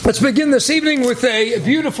Let's begin this evening with a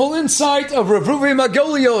beautiful insight of Rav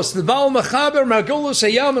Magolios, the Baal Machaber, Margolos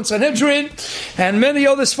Hayam, and Sanhedrin, and many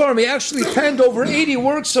others for him. He actually penned over 80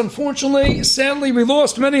 works. Unfortunately, sadly, we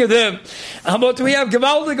lost many of them. But we have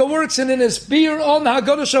Gevaldige works, and in his beer on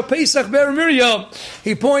Haggadah Pesach Ber Miriam,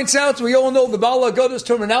 he points out, we all know the Baal Haggadah's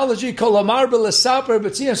terminology, Kol Amar B'Lesaper,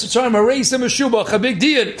 B'Tziyah Sitzarim, Harei Meshubach, a big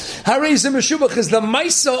deal. Harei Meshubach is the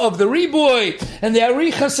Maisa of the Riboy, and the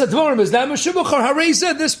Arichas Advarim is that Meshubach or Harei.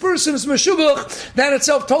 This person is Meshubach, that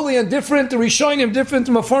itself totally indifferent, the Rishonim different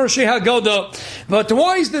from Mefarshei Haggadah. But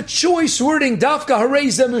why is the choice wording Dafka Harei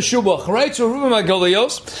Meshubach? Right, so Rabbi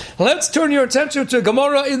Magolios, let's turn your attention to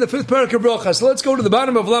Gemara in the 5th parak of Brachas. So let's go to the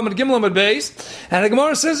bottom of Lamed Gimel Lamed Beis, and the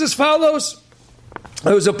Gemara says as follows.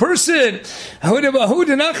 There was a person,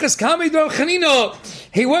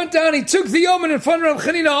 he went down, he took the Yomen in front of Rav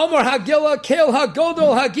Chanina, Omar Hagela, Kel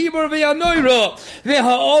Hagodol, Hagibar, V'Anoira,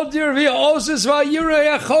 V'Ha'odir, V'Ozis,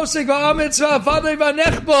 V'Yireh, V'Chosek, V'Amitz, V'Avadei,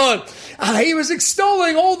 V'Nechbod. He was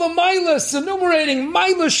extolling all the Milas, enumerating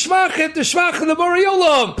Milas Shmachet, the Shmach of the Borei.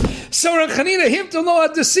 So Rav Chanina, him to know how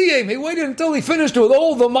to see him. He waited until he finished with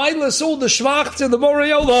all the Milas, all the Shmach of the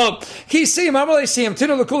Borei. He see him, I see him,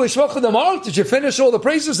 Tino L'Kuli Shmach of the Mark, did you finish all the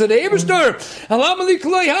praises of the Eberster? Alamali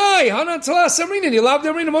Kulei Hai, Hanan Talas Amrin, you love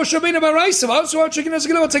the Arena Moshe Rabbeinu Baraisa, also our chicken is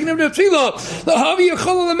going to take him to Tefillah. The Havi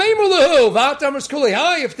Yachol the Meimulahu, Vatamers Kulei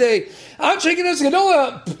Hai, if they our chicken is going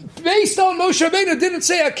to based on Moshe Rabbeinu didn't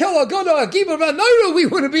say Akel Agoda Agiba Vanoira, we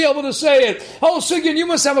wouldn't be able to say it. Oh, Sigin, you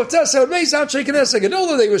must have a test of Meis our chicken is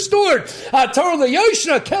Gadola, they restored Torah the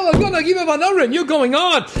Yoshna, Akel Agoda Agiba Vanoira, and you're going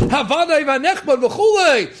on Havada Vanechbad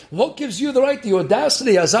V'chulei. What gives you the right, the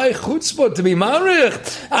audacity, Azai Chutzpah, to be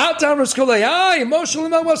Marich? Atamers Kulei Hai, Moshe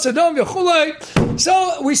Lema Wasadom V'chulei.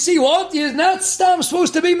 So we see what? You're not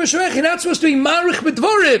supposed to be Meshach, you're not supposed to be Marich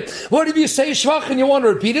B'dvorim. What if you say Shvach and you want to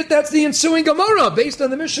repeat it? That's the ensuing Gemara, based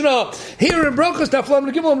on the Mishnah. Here in Brachas,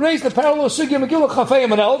 Daflam Gimel, and raised the parallel Sugya Megillah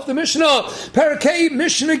Chafayim and Alf, the Mishnah, Parakei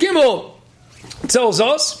Mishnah Gimel, tells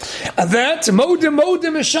us that Modim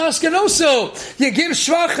Mishasken you give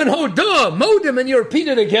Shvach and Hodah, Modim, and you repeat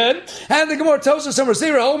it again. And the Gemara tells us, Omer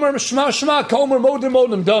Shma Shma, Omer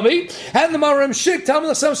Modim Dummy. And the Maram Shik,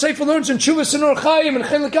 Tamil Sam Sefer learns in Chuvas and Orchaim and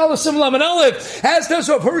Chelik Alasim Lam and Aleph, as does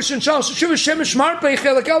Rav Hirsch and Shal Shuvas Shemesh Marpei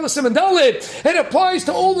Chelik Alasim and Dalit. It applies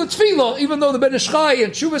to all the Tefillah, even though the Ben Ishchai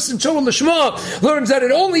and Chuvas and Chol Lishma learns that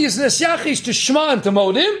it only is Nesyachis to Shma and to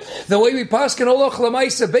Modim. The way we pass can Olach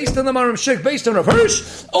Lamaisa, based on the Maram Shik, based on Rav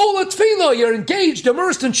Hirsch, all the Tefillah, you're engaged,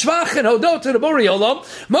 immersed in Shvach and Hodot to the Borei Olam.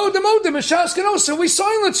 Modim, Mishasken we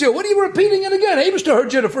silence you. What are you repeating it again? Abishter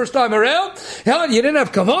heard you the first time around. Yeah, you didn't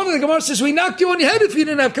have Kavanah. The Gemara says, we knocked you on your head if you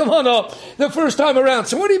didn't have Kavanah the first time around.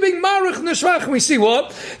 So what are you being Marich in the Shvach? And we see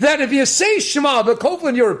what? That if you say Shema, but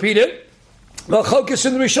Kovlin, you repeat it. Well, Chokus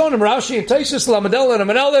in the Rishonim, Rashi and Taisus, Lamadel and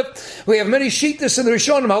Amalef. We have many Shittas in the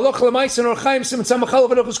Rishonim, Haloch Lamais and Orchaim, Sim and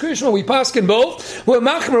Samachal and Ochus Krishma. We pass in both. We're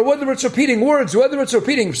Machmer, whether it's repeating words, whether it's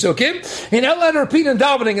repeating Psukim. In Elan, repeat and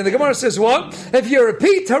davening. And the Gemara says what? If you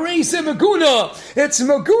repeat Harei Maguna, it's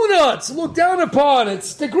Maguna, it's looked down upon,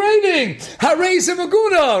 it's degrading. Harei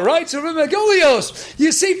Maguna, right? So Rabbi Magolios,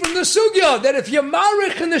 you see from the Sugya that if you're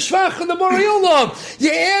Marich in the Shvach and the Borei Olam,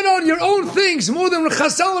 you add on your own things more than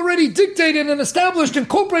Chazal already dictated and established,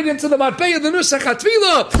 incorporated into the Matpei of the Nusach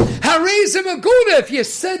HaTfilah. Harei Maguna. If you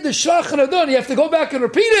said the Shvach and Adon, you have to go back and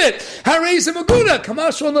repeat it. Harei Maguna.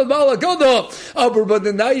 Kamash on the Baal Haggadah. But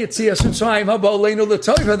the night Yitzias Mitzrayim Haba Aleinu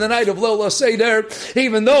L'Toiva, the night of Leil HaSeder.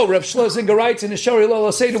 Even though Rav Shlozinger writes in the Shari Leil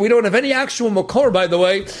HaSeder, we don't have any actual makor, by the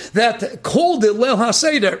way, that called it Leil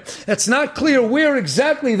HaSeder. It's not clear where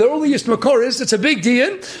exactly the earliest makor is. It's a big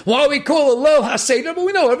deal. Why we call it Leil HaSeder, but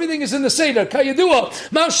we know everything is in the Seder. Kayadua,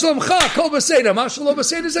 Mashlamcha, Kol Seder, Mashallah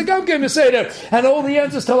Seder is a Gam Game Seder, and all the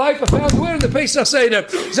answers to life are found where in the Pesach Seder.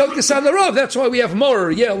 Zoktis on the Rav. That's why we have Morer.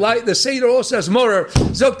 Yeah, like the Seder also has Morer.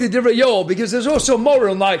 Zokti Divrei Yol, because there's also Morer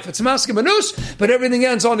in life. It's Maskim Manus, but everything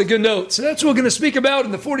ends on a good note. So that's what we're going to speak about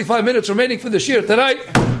in the 45 minutes remaining for the Shir tonight.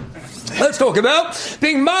 Let's talk about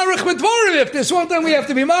being Marach with Dvorim. If there's one time we have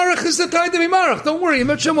to be Marach, it's the time to be Marach. Don't worry,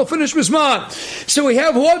 Hashem will finish Mizman. So we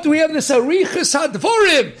have what? We have this Arichas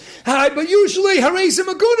HaDvorim. But usually, Harei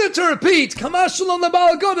Maguna to repeat. Kamashal on the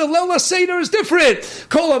Baal Haggadah, Leil HaSeder is different.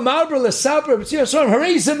 Kol HaMarber L'Saper,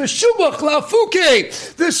 Harei Meshubach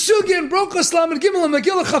La'Fuke. The Sugya in Brachas Lamed Gimel and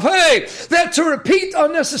Megillah Chafei. That to repeat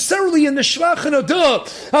unnecessarily in the Shvach and Odah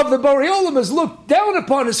of the Borei Olam is looked down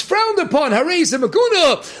upon, is frowned upon. Harei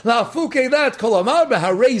Maguna La'Fuke. lafuke that kolamar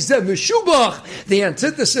b'harei zeh meshubach. The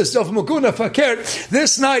antithesis of Maguna Fakert.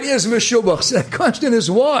 This night is meshubach. So the question is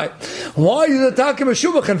why? Why is it taka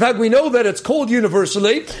meshubach? In fact, we know that it's called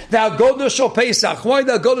universally the Agoda Shel Pesach. Why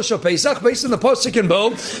the Agoda Shel Pesach? Based on the pasuk in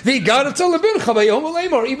Bo, the Gadatel Lebincha Bayom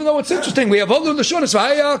Alemor. Even though it's interesting, we have all the Lashonis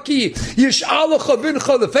Vayaki Yish'alacha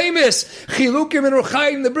Bincha, the famous Chilukim and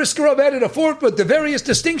Ruchaim. The Brisker Rav added a fourth, but the various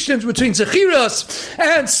distinctions between Zechiras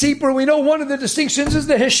and Sipur. We know one of the distinctions is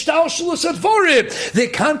the Hishtalshalus Advarim, the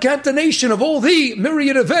concatenation of all the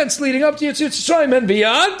myriad events leading up to Yitzhak Yisrael and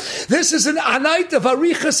beyond. This is an night of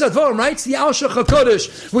Arichas Advarim, right? It's the Alshach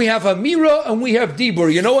HaKodesh. We have Amira and we have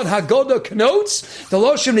Dibur. You know what Haggadah connotes? The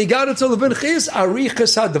Loshem Nigada to Levinch is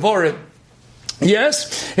Arichas Advarim.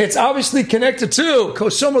 Yes, it's obviously connected to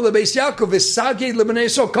Kosomer Lebeis Yaakov is Saged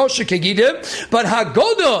Lebeneso Kosher Kegidim, but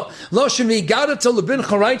Haggadah Loshem Nigada to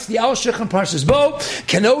Lebincha writes the Alshech and Parshas Bo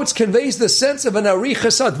conveys the sense of an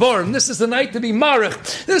Arichas Advarim. This is the night to be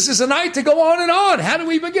Marich. This is a night to go on and on. How do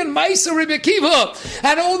we begin? Ma'aser Rebbe Akiva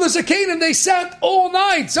and all the Zakanim, they sat all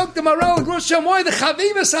night. Zok the Maral Groshem, why the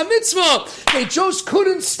Chavimas HaMitzvah? They just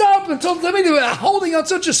couldn't stop until they were holding on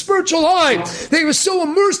such a spiritual high. They were so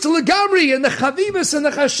immersed to Legamri and the Chavivas and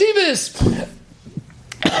the Chashivas.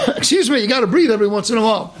 Excuse me, you got to breathe every once in a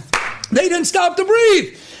while. They didn't stop to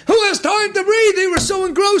breathe. Who has time to breathe? They were so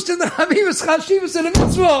engrossed in the Chavivas, Chashivas, and the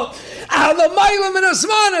Mitzvah. The Mailam and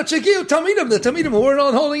Asmana, Chekiu Tamidim. The Tamidim who weren't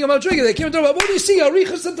on holding him out drinking. They came and talked about, what do you see?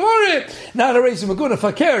 Arichas Advarim. Not Harei Maguna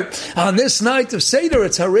Fakert. On this night of Seder,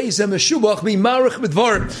 it's Harei Meshubach Mimarich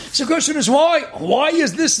B'Dvarim. So the question is why? Why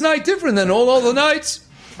is this night different than all other nights?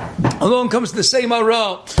 Along comes the same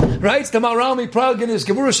Maral, right? The Maral Miprag in his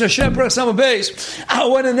Geburah Hashem Prasam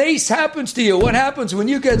Beis. When an ace happens to you, what happens when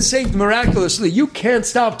you get saved miraculously? You can't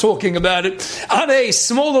stop talking about it. On a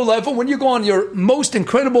smaller level, when you go on your most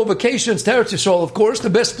incredible vacations to Eretz Yisrael, of course, the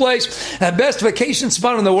best place, the best vacation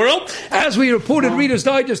spot in the world. As we reported, Reader's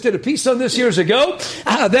Digest did a piece on this years ago,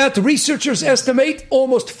 that researchers estimate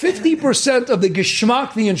almost 50% of the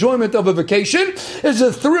geschmack, the enjoyment of a vacation, is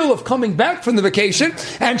the thrill of coming back from the vacation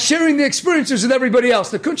and sharing the experiences with everybody else.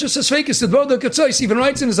 The Kunshas Asfekis, the Broda Katzais, even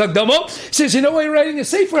writes in his Agdama, says, you know why you're writing a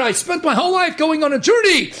sefer? I spent my whole life going on a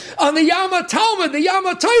journey on the Yama Talmud, the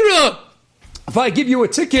Yama Torah. If I give you a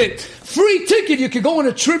ticket, free ticket, you could go on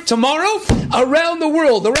a trip tomorrow around the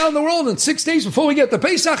world in 6 days before we get to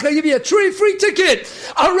Pesach. I give you a free ticket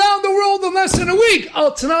around the world in less than a week.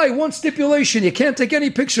 Tonight, one stipulation, you can't take any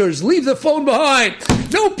pictures. Leave the phone behind.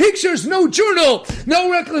 No pictures, no journal, no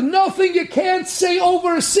record, nothing. You can't say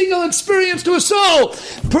over a single experience to a soul.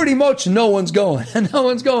 Pretty much no one's going. And no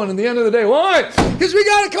one's going in the end of the day. Why? Because we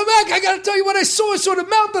got to come back. I got to tell you what I saw. I saw the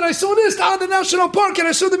mountain. I saw this on the National Park and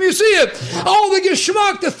I saw the museum. Oh, the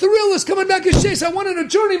geschmack, the thrill is coming back as chase. I went on a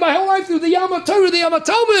journey my whole life through the Yama Torah, the Yama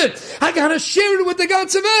Talmud. I got to share it with the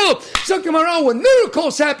gods of El. So when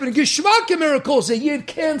miracles happen, geschmack miracles, a Yid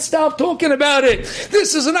can't stop talking about it.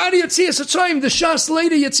 This is an idea of Tzias HaTzayim, the Shas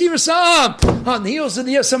later Yetzirah Sa'am, on the heels of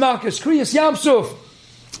the Yesamakas, Kriyas Yamsuf.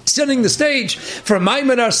 Setting the stage for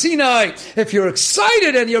Maimon Har Sinai. If you're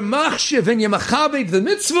excited and you're machshiv and you're machabed the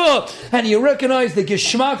mitzvah and you recognize the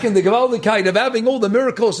geschmack and the gewaldigkeit of having all the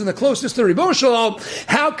miracles and the closeness to Ribbono Shel Olam,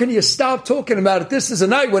 how can you stop talking about it? This is a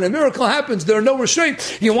night when a miracle happens. There are no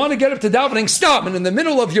restraints. You want to get up to davening, stop. And in the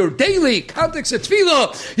middle of your daily context of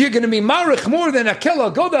tefillah, you're going to be marich more than Akela,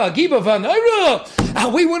 Goda, Agiba, Vanaira.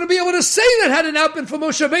 And we wouldn't be able to say that had it happened for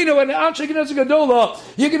Moshe Rabbeinu and Anshe Knesset Gedola.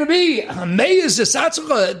 You're going to be amazed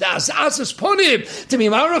to be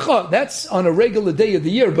maracha. That's on a regular day of the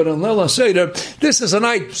year, but on Leil HaSeder, this is a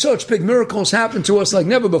night such big miracles happen to us like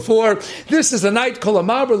never before. This is a night called a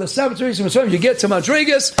Marber, the Sabbath. You get to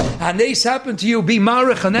Madrigas, and these happen to you. Be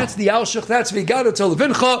marich, and that's the Alshach. That's Vigada to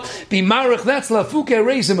Levincha. Be marich. That's Lafuke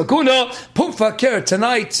Reizim Akuna. Pufaker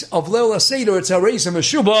tonight of Leil HaSeder. It's a Reizim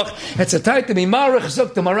Meshubach. It's a time to be marich.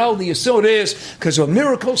 Zok the Maral the Yesod is because when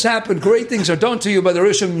miracles happen, great things are done to you by the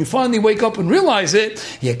Rishon. When you finally wake up and realize it,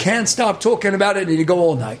 you can't stop talking about it and you go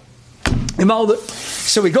all night.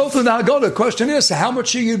 So we go through the Haggadah. The question is, how much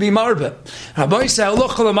should you be marbe? Rabbi said,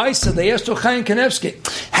 they asked Chaim Kanevsky,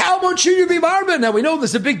 how much should you be marbe? Now we know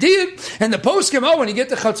there's a big deal. And the poskim, when you get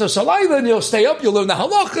to Chatzos Halayla and you'll stay up, you'll learn the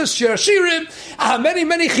halachas, shiurim,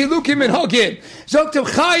 many chilukim and hagim. Zoktem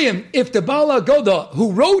Chaim, if the Baal Haggadah,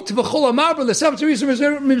 who wrote V'chol HaMarber, the Sabbath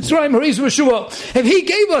Mitzrayim, Hariz Meshua, if he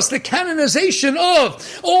gave us the canonization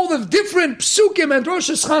of all the different psukim and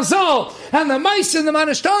droshes Chazal, and the Ma'is and the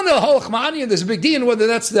Manishtana, Holach Ma'ani, and there's a big deal whether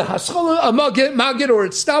that's the Haskalah, a Magid, or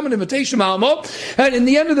it's Stam, an invitation, Ma'amah. And in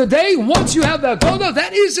the end of the day, once you have the Haggadah,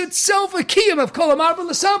 that is it itself a kiyum of kol amar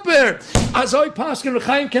b'lesaper. Azoi Paskin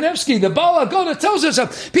Rechaim Kanevsky, the Baal Haggadah tells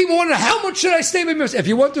us, people wonder, how much should I stay by myself? If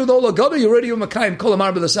you went through the whole Haggadah, you're already with Makayim kol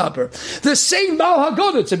amar b'lesaper. The same Baal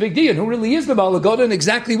Haggadah, it's a big deal. Who really is the Baal Haggadah and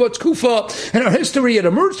exactly what's Kufa and our history it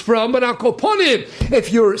emerged from, but I'll upon him.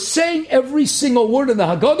 If you're saying every single word in the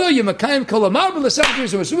Haggadah, you're Makayim kol amar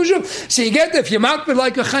b'lesaper. So you get that if you're makbid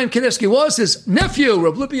like Rechaim Kanevsky was, his nephew,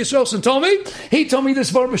 Rav Lipi Yisraelson told me, he told me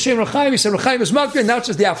this for B'Shem Rechaim. He said Rechaim is makbid, not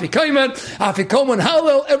just the Afikoman,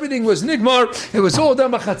 Hallel, everything was nigmar. It was all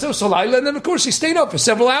done by Chatzos Leil, and then of course he stayed up for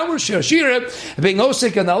several hours, shiurim, being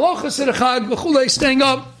osik and halachas in the Chag, v'chulei, staying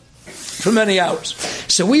up for many hours.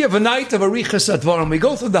 So we have a night of Arichas Advarim. We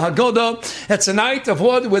go through the Haggadah. It's a night of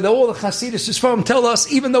what, with all the Chasidus from tell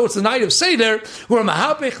us, even though it's the night of Cheder, we're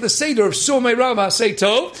mahapich the Cheder of Somei Rama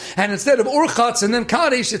Seitov, and instead of Urchatz and then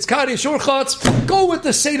Kaddish, it's Kaddish Urchatz. Go with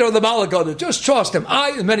the Cheder of the Baal Haggadah. Just trust him.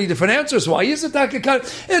 Many different answers. Why is it that?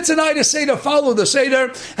 It's a night of Cheder. Follow the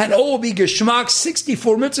Cheder, and all will be Geshmak.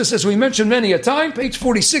 64 mitzvahs, as we mentioned many a time. Page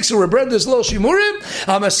 46 of Rebrenda's Leil Shimurim.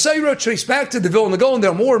 Masayra trace back to the Vilna Gaon.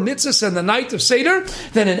 There are more mitzvahs in the night of Cheder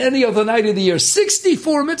than in any other night of the year.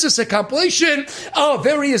 64 mitzvahs, a compilation of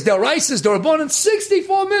various deraisas, derabbanan,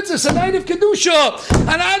 64 mitzvahs, a night of Kedusha,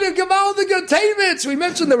 a night of Gemaldik Attainments. We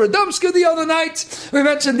mentioned the Radomska the other night. We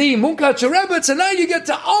mentioned the Munkat Sherebetz, and now you get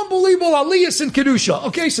to unbelievable Aliyas and Kedusha.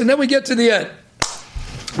 Okay, so then we get to the end.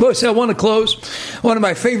 Boys, I want to close. One of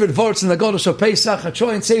my favorite verses in the Goddess of Pesach, I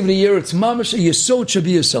try and save the year, it's Mamash Yesod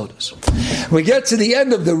Shabi Yesodas. We get to the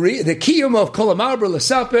end of the Kiyum of Kol Amar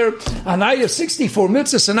B'Lesaper, a night of 64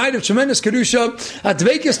 mitzvahs, a night of tremendous Kedusha, a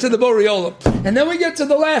Dvekis to the Borei. And then we get to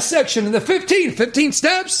the last section, in the 15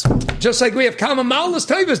 steps, just like we have Kama Malas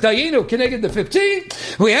Tevas, Dayenu, connected the 15,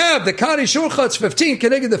 we have the Kaddish Urchatz 15,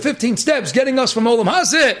 connected the 15 steps, getting us from Olam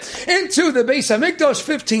Hazeh into the Beis HaMikdash,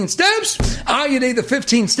 15 steps, Ayadei the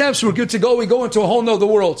 15 steps, we're good to go. We go into a whole nother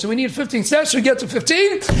world. So we need 15 steps. We get to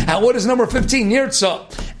 15. And what is number 15? Nirtza.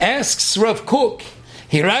 Asks Rav Kook.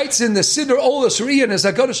 He writes in the Siddur Olas Riyan as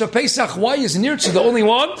Haggadah of Pesach, why is Nirtza the only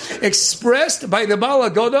one expressed by the Baal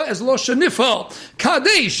Haggadah as Lo Shanifal?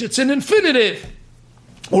 Kadesh, it's an infinitive.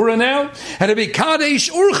 Or now, and to be Kadesh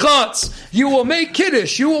Urchatz, you will make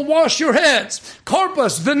Kiddush, you will wash your hands.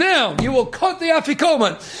 Karpas, the noun, you will cut the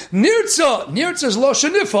Afikoman. Nirtza is Lo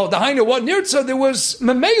Shanifal. The Hainu, what Nirtza, there was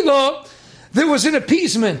Memela, there was an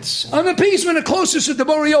appeasement. An appeasement, a closest to the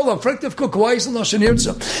Borei Olam. Frank Dev Cook, why is it Lashon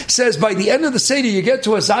Nirtza? Says by the end of the Seder, you get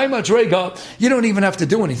to a Zayma Drega, you don't even have to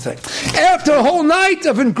do anything. After a whole night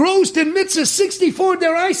of engrossed in mitzvah, 64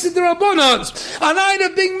 deraisa derabbanans, a night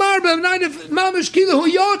of being marba, a night of mamish kilo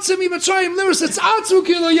hu yotzim, mitzrayim liris, it's atzu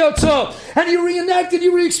kilo yotza, and you reenacted,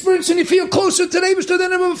 you re-experienced, and you feel closer to Nebuchadnezzar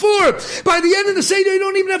than ever before. By the end of the Seder, you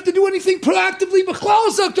don't even have to do anything proactively. B'chlal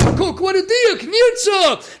Zaktor Cook, what a diuk,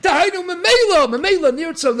 Nirtza, Tahainu Memela,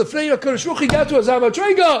 Nirtza, the Freya Kurashruch, you got to a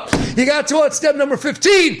Zavatrega, you got to what, step number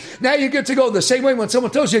 15. Now you're good to go. The same way when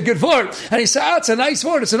someone tells you a good word, and he says, it's a nice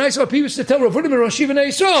word, it's a nice word. People used to tell Rav Udim and Rosh Yeshiva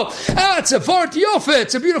Yisrael, it's a vart Yofet,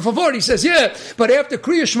 it's a beautiful word. He says, yeah, but after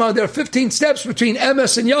Kriya Shema, there are 15 steps between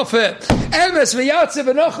Emes and Yofet. Emes, V'yatzev,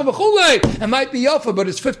 V'nocha, V'chulei. It might be Yofet, but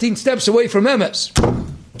it's 15 steps away from Emes.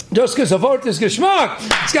 Just because a vort is geschmack,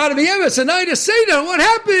 it's got to be emes. A night of Seder, what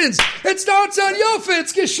happens? It starts on Yofet,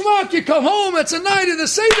 it's geschmack. You come home, it's a night of the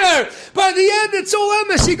Seder. By the end, it's all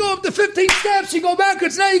emes. You go up to 15 steps, you go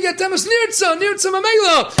backwards. Now you get emes Nirtza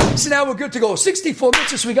Mamela. So now we're good to go. 64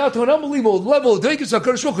 mitzvahs, we got to an unbelievable level of Dvekis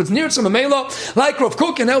HaKadosh Baruch Hu. It's Nirtza Mamela, like Rav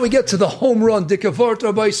Kook, and now we get to the home run. Dikavart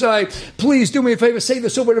Rabbi Say, please do me a favor, say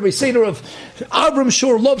this over every Seder of Avram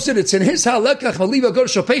Shor loves it. It's in his halakach Maliva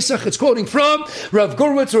Gorsha Pesach. It's quoting from Rav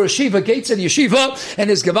Gurwitz or Yeshiva Gates at Yeshiva, and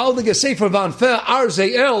his Gevaldige Sefer Van Fer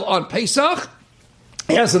Arzeel on Pesach.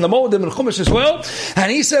 Yes, in the Moedim and Chumash as well.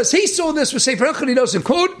 And he says he saw this with Sefer Echad. He doesn't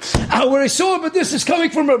quote where he saw it, but this is coming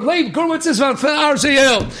from Rabbi Leil Gurwitz's Van Fer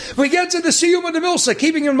Arzeel. We get to the shiurim of the Milsa,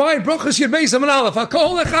 keeping in mind Brachas Yud Beis Amin Aleph.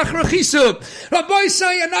 Hakol Echach Rechisub. Rabbi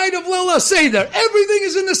say a night of Leil HaSeder. Everything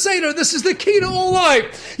is in the Seder. This is the key to all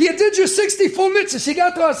life. You did your 64 mitzvahs. You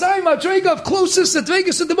got to Asayim Adregav closest to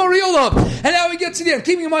Dvegas at the Borei Olam. And now we get to the end.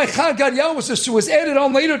 Keeping in mind Chag Gadyahu was added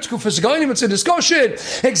on later to Kufas Gainim. It's a discussion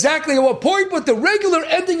exactly at what point, but the regular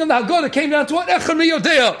ending of the Haggadah came down to what? Echad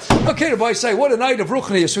Miyodea. Okay, Rabbi say, what a night of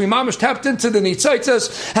Ruchniya. So we mamish tapped into the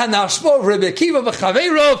Nitzaitas and the Ashpov, Rebbe Akiva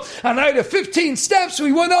v'Chaveirov, a night of 15 steps.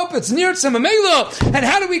 We went up, it's Nirtza Mamela. And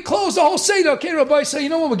how do we close the whole Seder? Okay, Rabbi say, you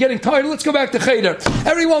know what, we're getting tired. Let's go back to Cheder.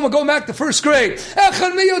 Everyone will go back to first grade.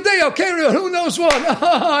 Echad Miyodea. Okay, who knows what?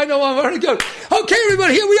 I know I'm very good. Okay,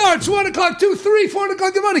 everybody, here we are. It's 1 o'clock, 2, 3, 4 o'clock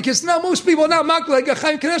in the morning. Because now most people are not mocked like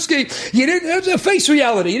Chaim Kanevsky. You didn't, it's a face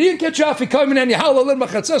reality. You didn't get your Afikoman and your Hallel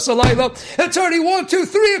It's already 1, 2,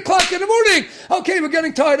 3 o'clock in the morning. Okay, we're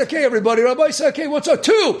getting tired. Okay, everybody. Rabbi said, okay, what's up?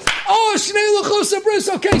 2. Oh, shnei luchos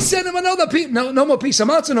abris. Okay, send him another piece. No more piece of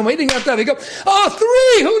matzah. No waiting after that. We go,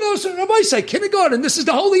 3. Who knows? Rabbi said, kindergarten. This is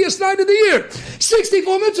the holiest night of the year.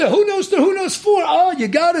 64 mitzvah. Who knows 4? Oh, you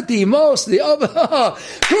got it. The most, the other.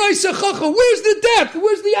 Christ Chacha. Where's the depth?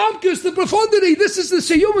 Where's the amkus, the profundity? This is the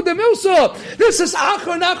shiurim, the milsa. This is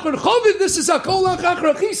achar nachar choviv. This is akol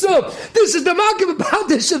achar achisa. This is the makim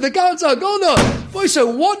b'padish of the God's agona. Boy, so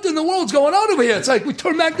what in the world's going on over here? It's like we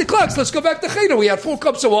turn back the clocks. Let's go back to Cheder. We had 4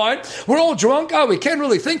 cups of wine. We're all drunk. We can't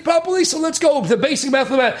really think properly. So let's go the basic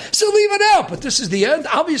mathematics. So leave it out. But this is the end.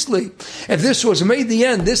 Obviously, if this was made the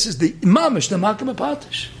end, this is the mamish, the makim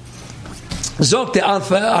b'padish. Zok the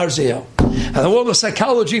Alfa Arzeo. And the world of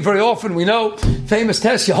psychology, very often we know, famous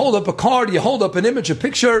test, you hold up a card, you hold up an image, a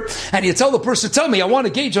picture, and you tell the person, tell me, I want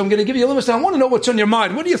to gauge, I'm going to give you a limit, I want to know what's on your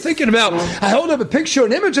mind. What are you thinking about? I hold up a picture,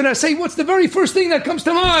 an image, and I say, what's the very first thing that comes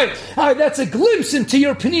to mind? That's a glimpse into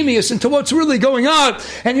your panemius, into what's really going on,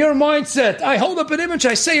 and your mindset. I hold up an image,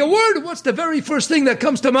 I say a word, what's the very first thing that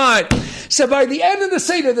comes to mind? So by the end of the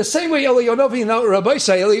Seder, the same way Eliyonovi and Rabbi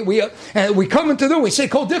say, we come into the room, we say,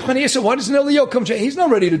 Kol Dichvan, he said, why doesn't Eliyo come? He's not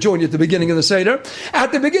ready to join you at the beginning of the Seder.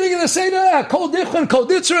 At the beginning of the Seder, Kol Dichvan, Kol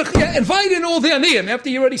Ditzrich, invite in all the Aniyim after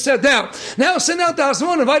you already sat down. Now send out the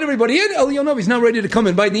Asman, invite everybody in. Eliyonovi's not ready to come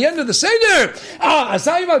in. By the end of the Seder,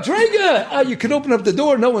 Azayim Adrega, you can open up the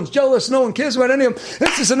door, no one's jealous, no one cares about any of them.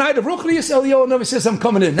 This is a night of Ruchnius. Eliyonovi says, I'm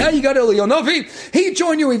coming in. Now you got Eliyonovi, he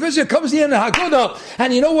joined you, he visited, comes the end of Haggadah,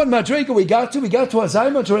 and you know what Madrega we got to? We got to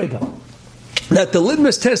Azayim Adrega. That the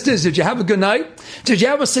litmus test is, did you have a good night? Did you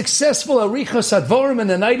have a successful arichas advarim in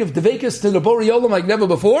the night of devekas to the Bori Olam like never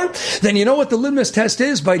before? Then you know what the litmus test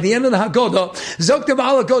is? By the end of the Haggadah, Zokta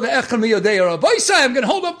ba'ala goda echad miyodei Rabbi say, I'm going to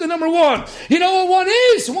hold up the number 1. You know what 1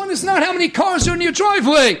 is? 1 is not how many cars are in your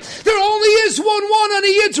driveway. There only is 1 on a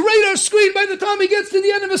Yid's radar screen by the time he gets to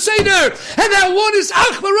the end of a Seder. And that 1 is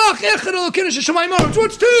ach barach echad elokeinu shemayim haaretz.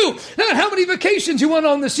 What's 2? Not how many vacations you went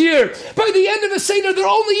on this year. By the end of a Seder, there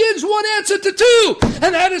only is 1 answer to 2.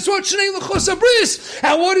 And that is what Shnei L'chos Abris.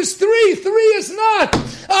 And what is 3? 3 is not.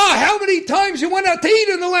 How many times you went out to eat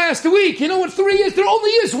in the last week? You know what 3 is? There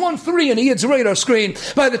only is 1 3 in a Yid's radar screen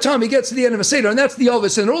by the time he gets to the end of a Seder. And that's the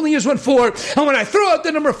Ovis. And there only is 1 4. And when I throw out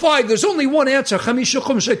the number 5, there's only 1 answer. Chamisha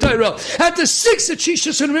Chum Sheitayra. At the 6 at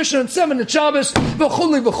Shishas and Mishnah and 7 at Shabbos.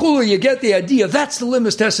 V'chuli, you get the idea. That's the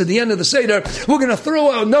limit test at the end of the Seder. We're going to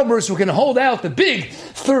throw out numbers. We're going to hold out the big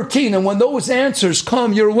 13. And when those answers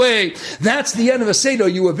come your way, that's the end of a Seder.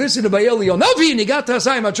 You were visited by Eliyonovi and you got to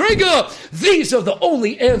Azayim Adrega. These are the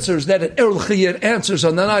only answers that an Erl Chiyir answers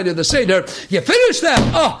on the night of the Seder. You finish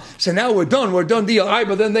that. So now we're done. We're done deal.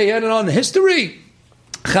 But then they added on history.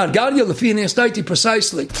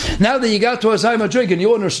 Precisely. Now that you got to Azayim Adrega and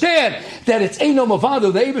you understand that it's Eino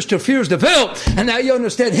Mavado, the Eibishter fears the veil, and now you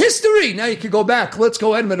understand history. Now you can go back. Let's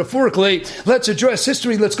go ahead metaphorically. Let's address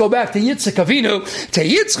history. Let's go back to Yitzchak Avinu, to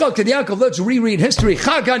Yitzchak, to Yaakov. Let's reread history.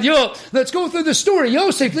 Let's go through the story.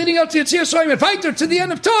 Yosef leading up to Yitzchak, invite her to the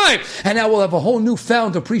end of time. And now we'll have a whole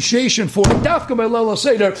newfound appreciation for it. Dafka by Leil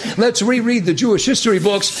Seder. Let's reread the Jewish history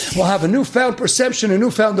books. We'll have a newfound perception, a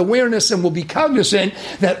newfound awareness, and we'll be cognizant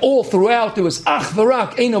that all throughout there was ach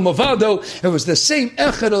v'rak eino mavado. It was the same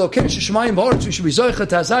echad elokeinu shemayim haaretz. We should be zoichet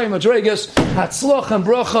Azayim Adregas, hatzlach and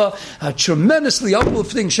bracha, a tremendously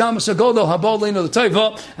uplifting shamas agodol habal leinu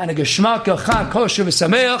l'teiva, and a geschmack chag kosher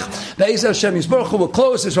v'sameach. Be'ez Hashem Yisborchu will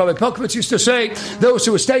close, as Rabbi Pokowitz used to say, those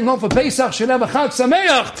who are staying home for Pesach should have a chag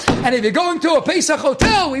sameach. And if you're going to a Pesach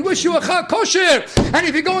hotel, we wish you a chag kosher. And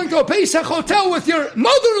if you're going to a Pesach hotel with your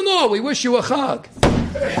mother-in-law, we wish you a chag.